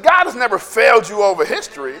 But since God has never failed you over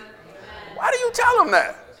history, why do you tell him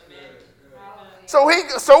that? So we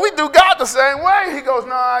do God the same way. He goes,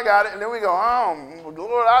 no, I got it. And then we go,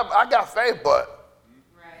 Lord, I got faith, but.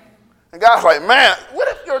 And God's like, man, what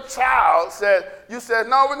if your child you said,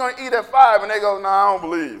 no, we're going to eat at 5, and they go, no, I don't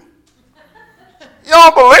believe you. You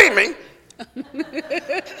don't believe me?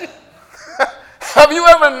 Have you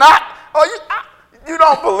ever not? You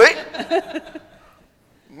don't believe?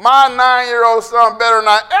 My 9-year-old son better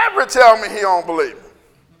not ever tell me he don't believe me.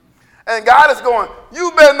 And God is going,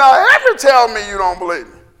 you better not ever tell me you don't believe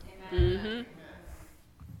me. Mm-hmm.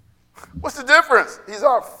 What's the difference? He's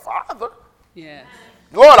our Father. Yes.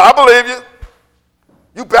 Lord, I believe you.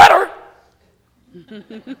 You better.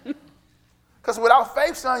 Because without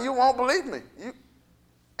faith, son, you won't believe me.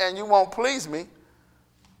 And you won't please me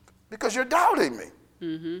because you're doubting me.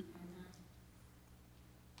 Mm-hmm.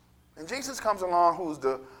 And Jesus comes along who's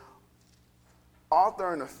the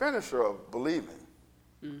author and the finisher of believing.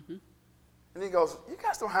 Mm-hmm. And he goes, you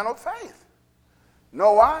guys don't have no faith.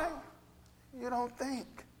 Know why? You don't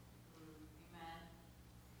think.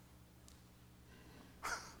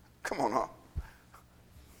 Come on up.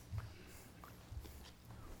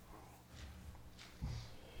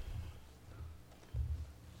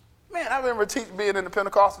 Man, I remember being in the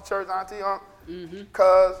Pentecostal church, Auntie,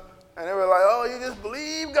 cuz, and they were like, oh, you just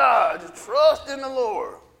believe God. Just trust in the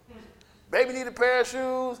Lord. Baby need a pair of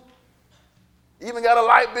shoes. Even got a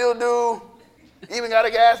light bill due. Even got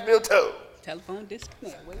a gas bill too. Telephone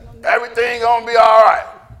disconnect. Everything gonna be all right.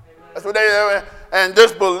 That's what they and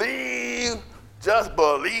just believe.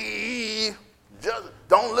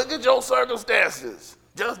 Don't look at your circumstances.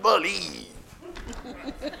 Just believe.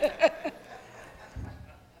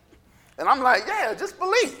 And I'm like, yeah, just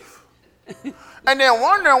believe. And then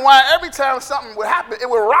wondering why every time something would happen, it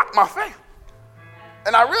would rock my faith.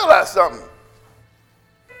 And I realized something.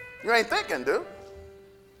 You ain't thinking, dude.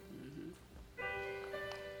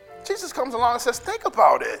 Jesus comes along and says, think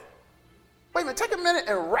about it. Wait a minute, take a minute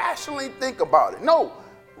and rationally think about it. No,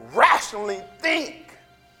 rationally think.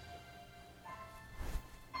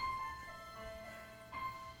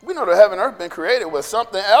 We know the heaven and earth been created with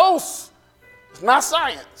something else. It's not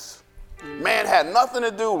science. Man had nothing to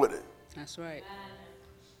do with it. That's right.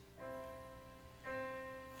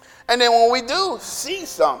 And then when we do see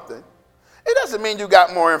something, it doesn't mean you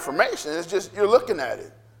got more information. It's just you're looking at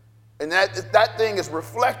it. And that thing is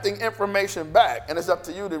reflecting information back, and it's up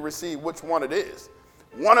to you to receive which one it is.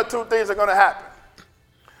 One or two things are going to happen.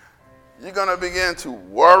 You're going to begin to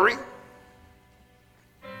worry,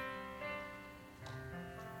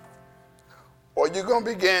 or you're going to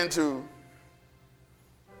begin to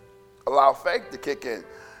allow faith to kick in.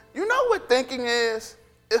 You know what thinking is?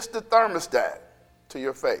 It's the thermostat to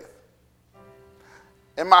your faith.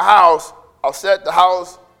 In my house, I'll set the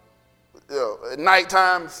house at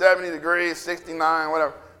nighttime, 70 degrees, 69,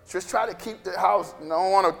 whatever. Just try to keep the house. I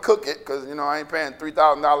don't want to cook it because, I ain't paying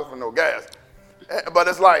 $3,000 for no gas. But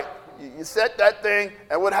it's like you set that thing,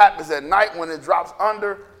 and what happens at night when it drops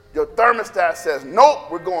under, your thermostat says, nope,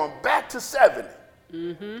 we're going back to 70.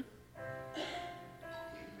 Mm-hmm.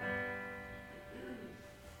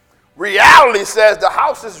 Reality says the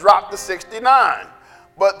house has dropped to 69.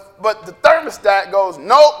 But the thermostat goes,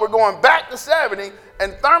 nope, we're going back to 70.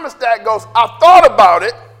 And thermostat goes, I thought about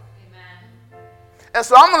it. Amen. And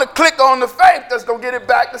so I'm going to click on the faith that's going to get it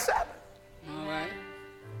back to 7. All right.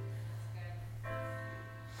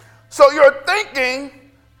 So your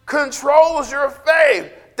thinking controls your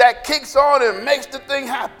faith that kicks on and makes the thing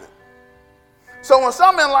happen. So when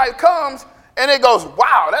something in life comes and it goes,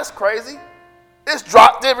 wow, that's crazy. It's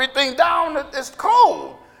dropped everything down. It's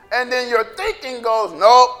cold. And then your thinking goes,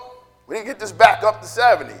 nope, we didn't get this back up to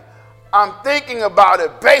 70. I'm thinking about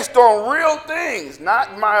it based on real things,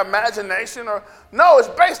 not my imagination. No, it's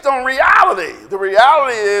based on reality. The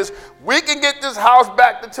reality is we can get this house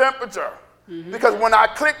back to temperature. Mm-hmm. Because when I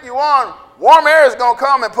click you on, warm air is going to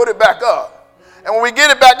come and put it back up. And when we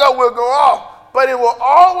get it back up, we'll go off. But it will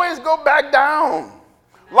always go back down.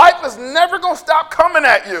 Life is never going to stop coming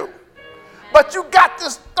at you. But you got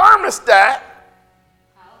this thermostat,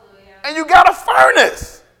 and you got a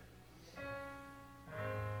furnace.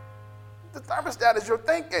 The thermostat is your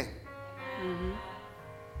thinking. Mm-hmm.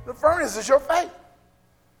 The furnace is your faith.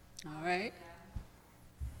 All right.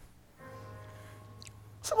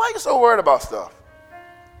 So why are you so worried about stuff?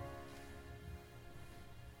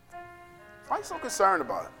 Why are you so concerned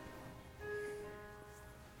about it?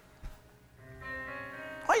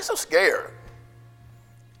 Why are you so scared?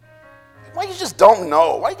 Why you just don't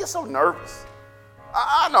know? Why you get so nervous?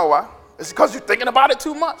 I know why. It's because you're thinking about it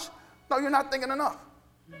too much. No, you're not thinking enough.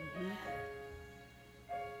 Mm-hmm.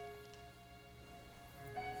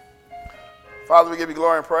 Father, we give you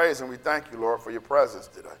glory and praise, and we thank you, Lord, for your presence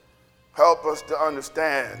today. Help us to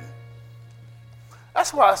understand.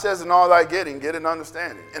 That's why it says in all thy getting, get an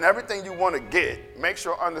understanding. And everything you want to get, make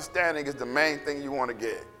sure understanding is the main thing you want to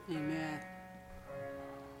get. Amen.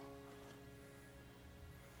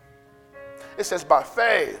 It says by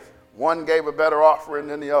faith, one gave a better offering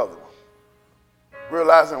than the other one.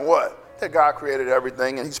 Realizing what? That God created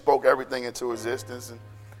everything and he spoke everything into existence. And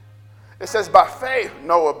it says by faith,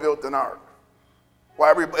 Noah built an ark.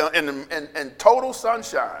 While in total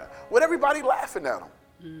sunshine, with everybody laughing at him.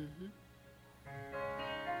 Mm-hmm.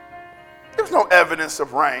 There was no evidence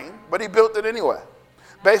of rain, but he built it anyway.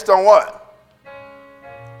 Based on what?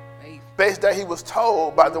 Faith. Based that he was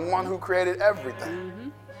told by the one who created everything. Mm-hmm.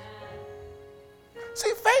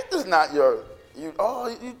 See, faith is not you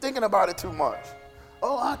thinking about it too much.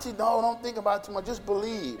 Oh, Auntie, no, don't think about it too much. Just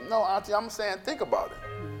believe. No, Auntie, I'm saying think about it.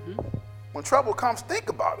 Mm-hmm. When trouble comes, think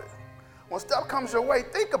about it. When stuff comes your way,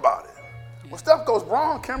 think about it. When stuff goes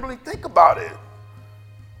wrong, Kimberly, think about it.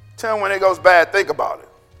 Tim, when it goes bad, think about it.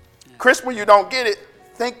 Yeah. Chris, when you don't get it,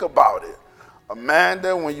 think about it.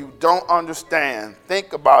 Amanda, when you don't understand,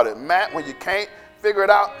 think about it. Matt, when you can't figure it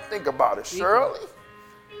out, think about it. Shirley,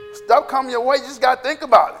 stuff come your way, you just got to think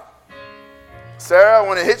about it. Sarah,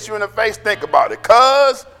 when it hits you in the face, think about it.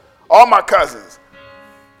 Cuz, all my cousins,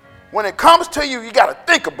 when it comes to you, you got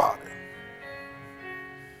to think about it.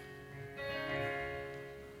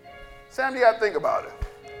 Sam, you got to think about it.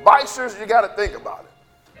 Bicers, you got to think about it.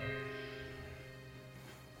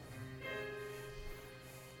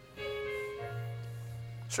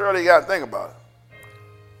 Shirley, you got to think about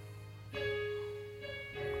it.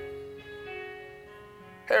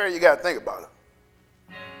 Harry, you got to think about it.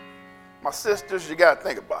 My sisters, you got to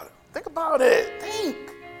think about it. Think about it.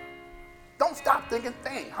 Think. Don't stop thinking.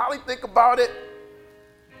 Think. Holly, think about it.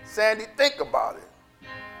 Sandy, think about it.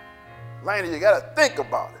 Laney, you got to think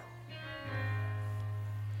about it.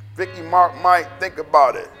 Vicky, Mark, Mike, think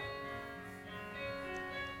about it.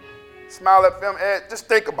 Smile at Film, Ed, just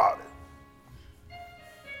think about it.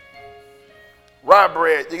 Rye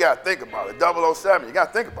Bread, you got to think about it. 007, you got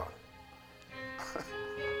to think about it.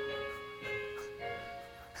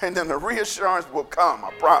 And then the reassurance will come, I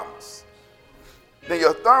promise. Then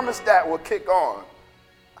your thermostat will kick on.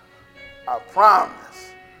 I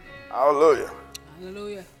promise. Hallelujah.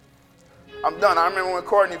 Hallelujah. I'm done. I remember when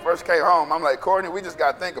Courtney first came home, I'm like, Courtney, we just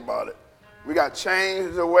got to think about it. We got to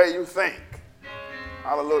change the way you think.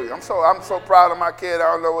 Hallelujah. I'm so proud of my kid,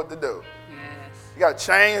 I don't know what to do. Yes. You got to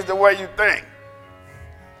change the way you think.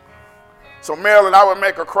 So Marilyn, I would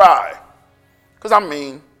make her cry. Because I'm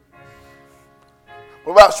mean.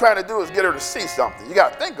 But what I was trying to do is get her to see something. You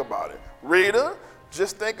got to think about it. Rita,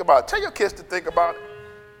 just think about it. Tell your kids to think about it.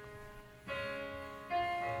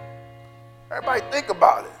 Everybody think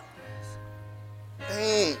about it.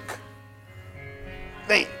 Think.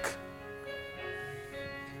 Think.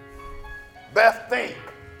 Beth, think.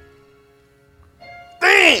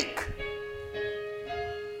 Think.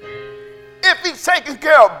 If he's taking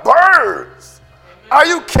care of birds, are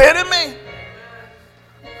you kidding me?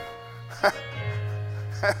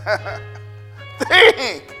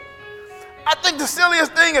 Think. I think the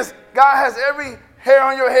silliest thing is God has every hair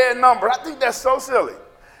on your head numbered. I think that's so silly.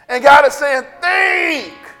 And God is saying,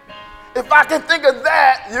 think. If I can think of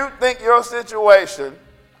that, you think your situation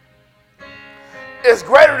is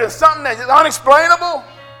greater than something that is unexplainable?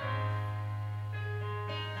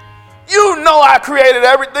 You know I created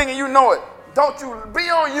everything and you know it. Don't you be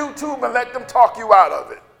on YouTube and let them talk you out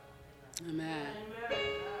of it. Amen.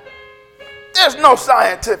 There's no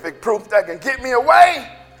scientific proof that can get me away.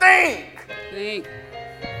 Think. Think.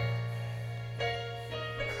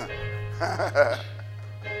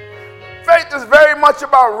 Faith is very much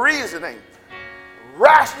about reasoning,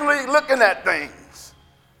 rationally looking at things,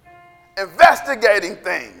 investigating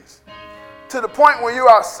things, to the point where you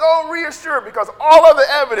are so reassured because all of the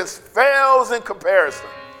evidence fails in comparison.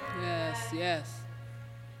 Yes, yes.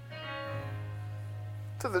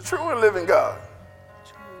 To the true and living God.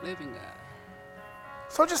 True living God.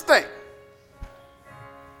 So just think.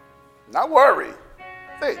 Not worry.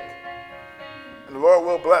 Think. And the Lord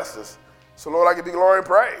will bless us. So Lord, I give you glory and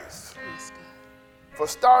praise for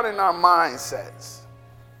starting our mindsets.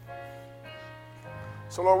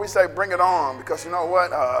 So Lord, we say bring it on because you know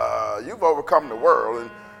what? You've overcome the world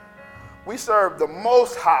and we serve the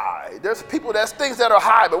Most High. There's things that are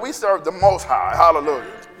high, but we serve the Most High.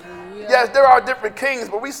 Hallelujah. Yes, there are different kings,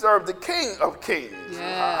 but we serve the King of Kings.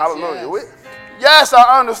 Yes, Hallelujah. yes. Yes,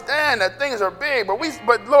 I understand that things are big, but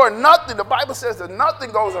Lord, nothing, the Bible says that nothing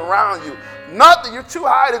goes around you. Nothing, you're too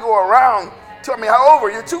high to go around.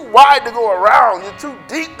 You're too wide to go around. You're too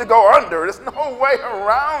deep to go under. There's no way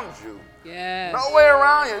around you. Yes. No way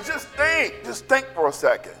around you. Just think. Just think for a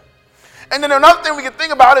second. And then another thing we can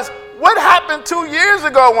think about is what happened 2 years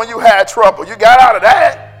ago when you had trouble? You got out of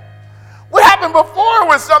that. What happened before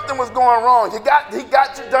when something was going wrong? He got you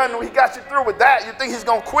done. He got you through with that. You think he's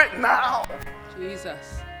going to quit now?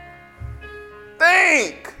 Jesus.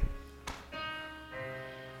 Think.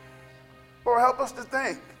 Lord, help us to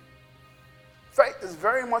think. Faith is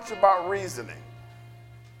very much about reasoning.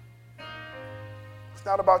 It's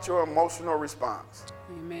not about your emotional response.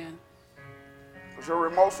 Amen. Because your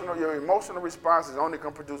emotional response is only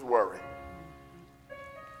going to produce worry.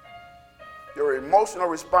 Your emotional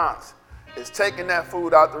response is taking that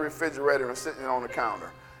food out the refrigerator and sitting it on the counter.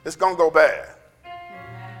 It's going to go bad.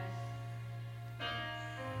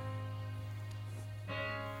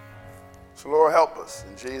 So Lord, help us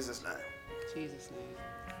in Jesus' name. In Jesus' name.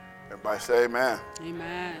 Everybody say amen.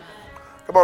 Amen.